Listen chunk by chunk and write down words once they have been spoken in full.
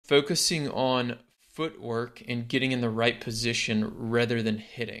focusing on footwork and getting in the right position rather than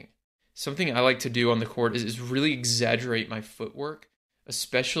hitting. Something I like to do on the court is really exaggerate my footwork,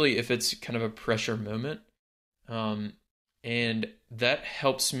 especially if it's kind of a pressure moment. Um, and that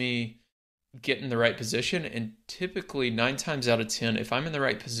helps me get in the right position. And typically, 9 times out of 10, if I'm in the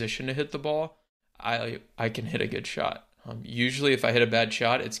right position to hit the ball, I can hit a good shot. Usually, if I hit a bad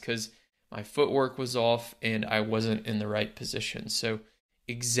shot, it's because my footwork was off and I wasn't in the right position. So,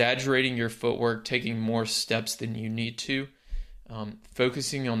 exaggerating your footwork, taking more steps than you need to,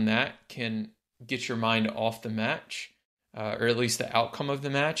 focusing on that can get your mind off the match, or at least the outcome of the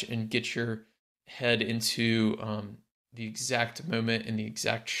match, and get your head into the exact moment and the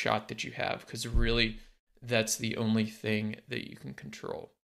exact shot that you have, because really that's the only thing that you can control.